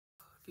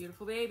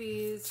Beautiful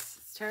babies,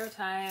 it's tarot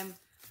time.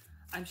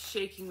 I'm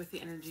shaking with the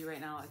energy right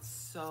now. It's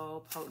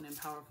so potent and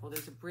powerful.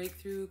 There's a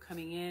breakthrough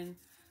coming in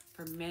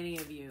for many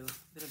of you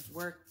that have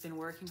been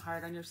working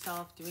hard on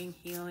yourself, doing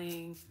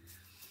healing,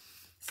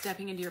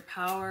 stepping into your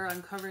power,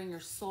 uncovering your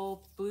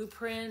soul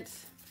blueprint.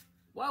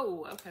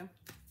 Whoa, okay.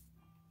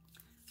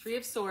 3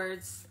 of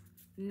Swords,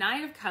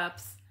 9 of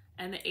Cups,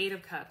 and the 8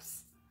 of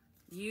Cups.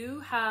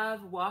 You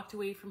have walked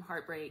away from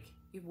heartbreak.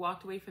 You've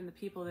walked away from the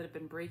people that have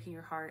been breaking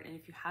your heart. And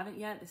if you haven't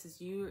yet, this is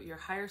you, your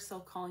higher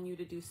self calling you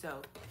to do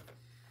so.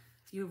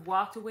 You've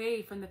walked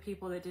away from the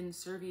people that didn't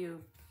serve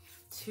you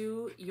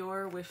to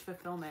your wish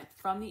fulfillment.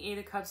 From the 8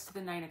 of Cups to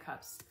the 9 of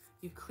Cups.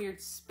 You've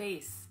cleared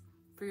space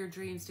for your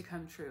dreams to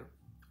come true.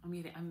 I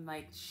mean, I'm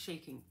like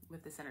shaking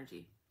with this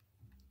energy.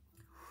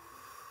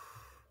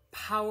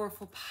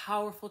 Powerful,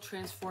 powerful,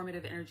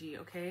 transformative energy,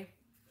 okay?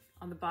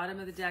 On the bottom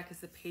of the deck is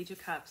the Page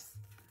of Cups.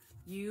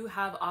 You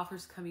have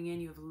offers coming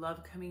in. You have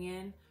love coming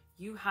in.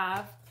 You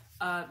have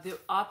the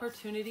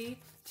opportunity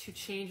to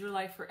change your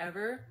life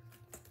forever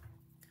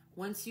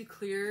once you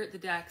clear the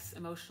decks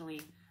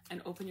emotionally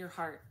and open your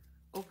heart.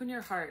 Open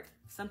your heart.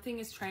 Something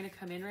is trying to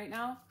come in right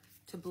now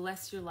to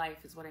bless your life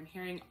is what I'm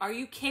hearing. Are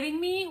you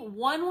kidding me?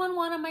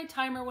 111 on my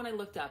timer when I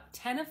looked up.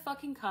 10 of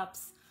fucking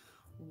Cups.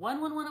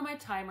 111 on my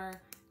timer.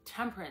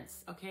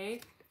 Temperance, okay?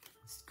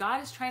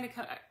 God is trying to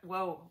come.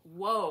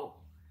 Whoa.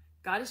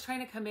 God is trying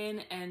to come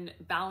in and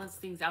balance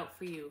things out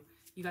for you.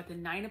 You got the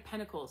 9 of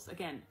Pentacles.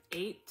 Again,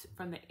 8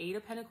 from the 8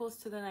 of Pentacles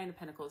to the 9 of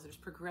Pentacles. There's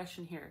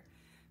progression here.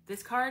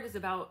 This card is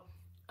about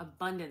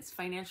abundance,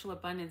 financial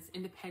abundance,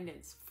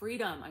 independence,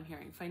 freedom. I'm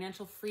hearing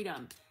financial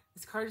freedom.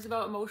 This card is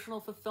about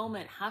emotional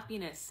fulfillment,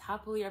 happiness,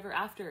 happily ever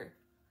after.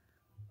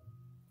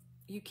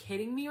 Are you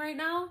kidding me right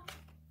now?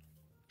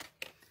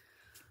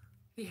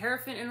 The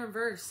Hierophant in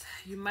reverse.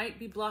 You might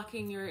be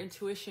blocking your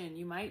intuition.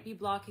 You might be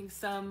blocking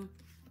some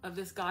of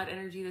this God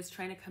energy that's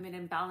trying to come in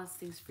and balance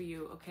things for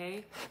you,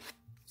 okay?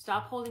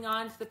 Stop holding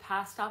on to the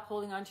past. Stop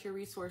holding on to your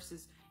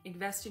resources.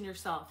 Invest in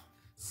yourself.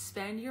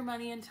 Spend your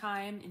money and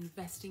time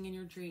investing in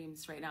your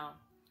dreams right now.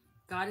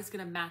 God is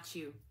going to match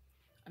you.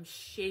 I'm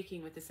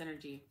shaking with this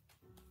energy.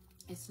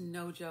 It's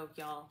no joke,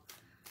 y'all.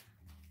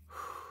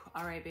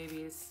 All right,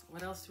 babies.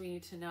 What else do we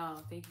need to know?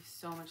 Thank you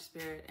so much,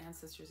 Spirit,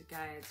 ancestors,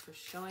 guides, for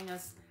showing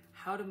us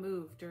how to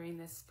move during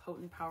this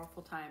potent,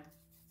 powerful time.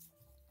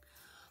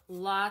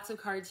 Lots of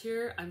cards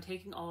here. I'm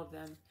taking all of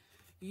them.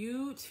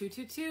 You,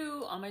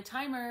 222 on my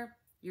timer.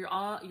 You're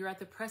at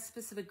the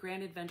precipice of a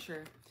grand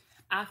adventure.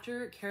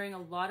 After carrying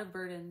a lot of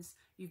burdens,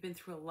 you've been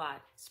through a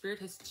lot. Spirit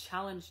has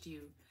challenged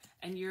you,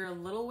 and you're a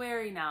little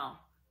wary now.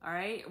 All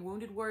right,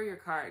 Wounded Warrior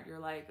card. You're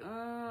like,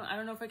 I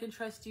don't know if I can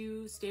trust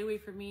you. Stay away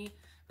from me.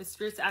 But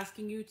Spirit's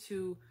asking you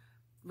to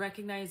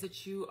recognize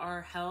that you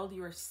are held.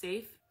 You are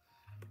safe.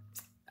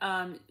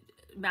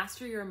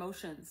 Master your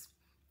emotions.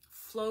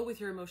 Flow with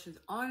your emotions.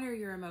 Honor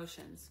your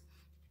emotions.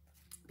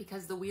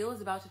 Because the wheel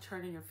is about to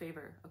turn in your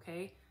favor,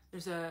 okay?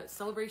 There's a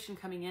celebration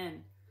coming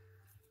in.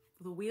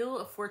 The wheel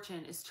of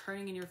fortune is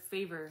turning in your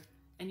favor.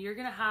 And you're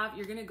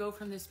gonna go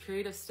from this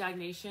period of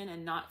stagnation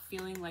and not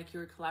feeling like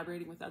you're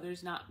collaborating with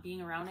others, not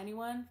being around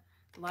anyone.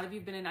 A lot of you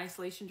have been in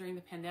isolation during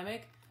the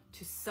pandemic,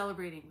 to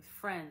celebrating with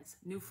friends,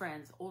 new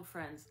friends, old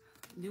friends,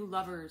 new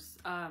lovers,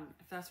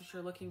 if that's what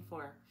you're looking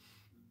for.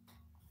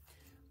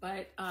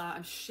 But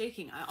I'm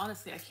shaking.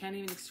 Honestly, I can't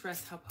even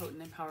express how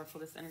potent and powerful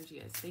this energy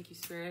is. Thank you,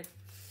 Spirit.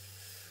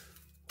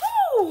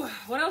 Woo!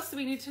 What else do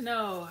we need to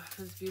know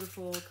for this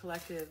beautiful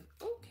collective?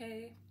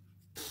 Okay.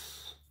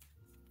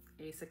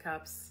 Ace of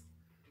Cups.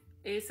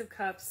 Ace of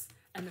Cups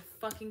and the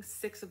fucking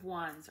 6 of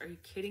Wands. Are you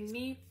kidding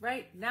me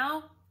right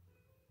now?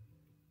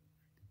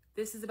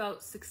 This is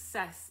about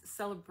success,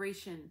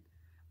 celebration,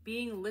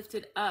 being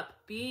lifted up,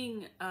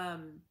 being,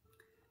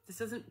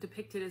 this isn't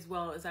depicted as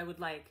well as I would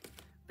like.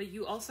 But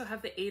you also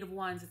have the 8 of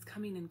Wands. It's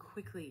coming in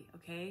quickly,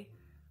 okay?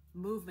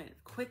 Movement,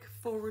 quick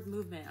forward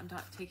movement. I'm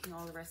not taking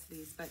all the rest of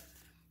these, but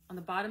on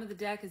the bottom of the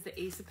deck is the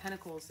Ace of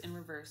Pentacles in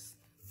reverse.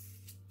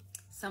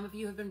 Some of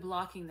you have been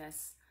blocking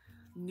this.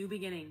 New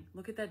beginning.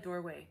 Look at that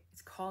doorway.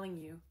 It's calling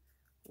you.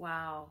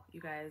 Wow,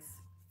 you guys.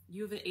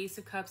 You have an Ace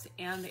of Cups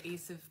and the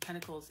Ace of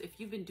Pentacles. If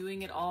you've been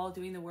doing it all,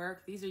 doing the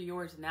work, these are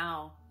yours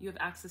now. You have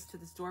access to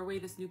this doorway.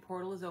 This new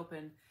portal is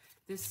open.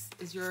 This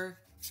is your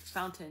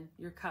fountain,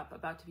 your cup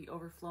about to be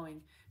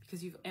overflowing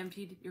because you've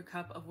emptied your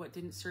cup of what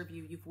didn't serve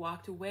you. You've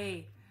walked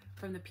away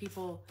from the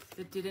people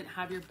that didn't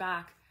have your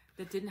back,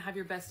 that didn't have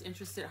your best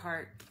interest at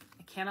heart.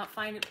 I cannot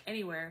find it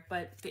anywhere,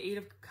 but the 8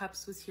 of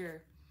Cups was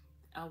here.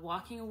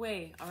 Walking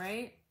away, all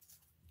right?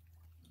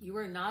 You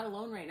are not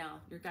alone right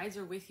now. Your guides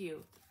are with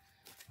you.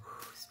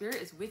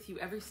 Spirit is with you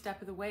every step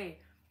of the way.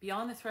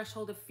 Beyond the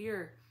threshold of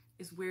fear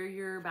is where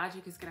your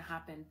magic is going to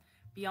happen.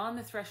 Beyond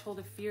the threshold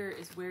of fear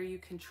is where you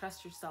can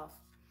trust yourself.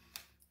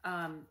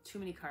 Too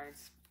many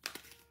cards.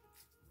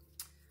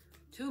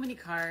 Too many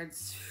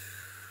cards.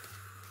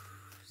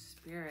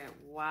 Spirit,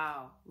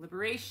 wow.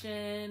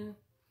 Liberation.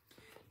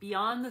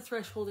 Beyond the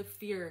threshold of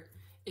fear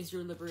is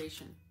your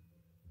liberation.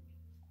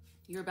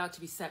 You're about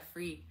to be set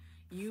free.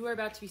 You are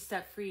about to be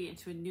set free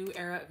into a new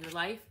era of your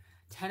life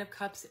 10 of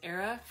Cups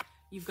era.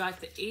 You've got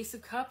the Ace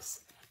of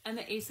Cups and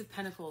the Ace of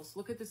Pentacles.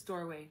 Look at this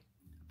doorway.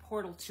 A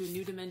portal to a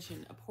new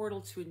dimension. A portal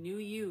to a new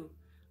you.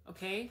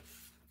 Okay?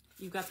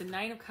 You've got the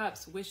 9 of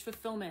Cups. Wish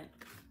fulfillment.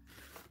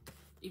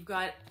 You've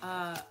got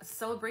a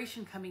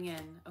celebration coming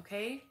in.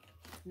 Okay?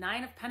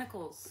 9 of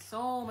Pentacles.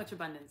 So much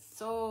abundance.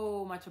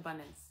 So much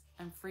abundance.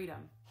 And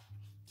freedom.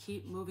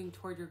 Keep moving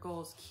toward your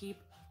goals. Keep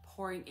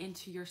pouring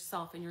into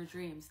yourself and your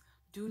dreams.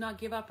 Do not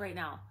give up right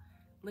now.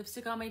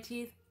 Lipstick on my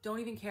teeth. Don't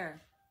even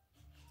care.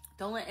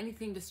 Don't let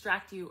anything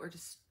distract you or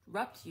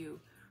disrupt you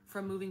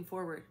from moving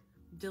forward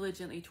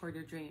diligently toward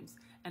your dreams.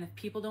 And if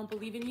people don't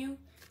believe in you,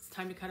 it's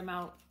time to cut them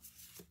out.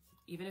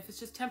 Even if it's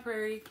just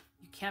temporary,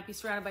 you can't be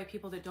surrounded by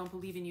people that don't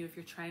believe in you if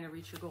you're trying to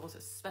reach your goals,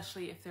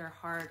 especially if they're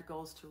hard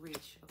goals to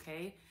reach,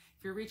 okay?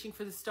 If you're reaching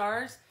for the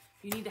stars,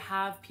 you need to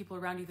have people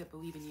around you that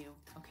believe in you,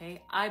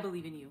 okay? I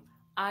believe in you.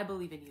 I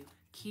believe in you.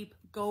 Keep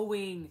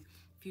going.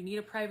 If you need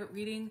a private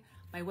reading,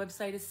 my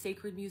website is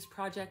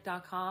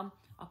sacredmuseproject.com.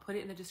 I'll put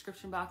it in the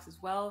description box as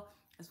well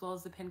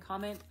as the pinned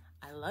comment.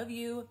 I love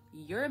you.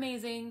 You're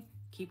amazing.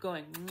 Keep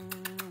going.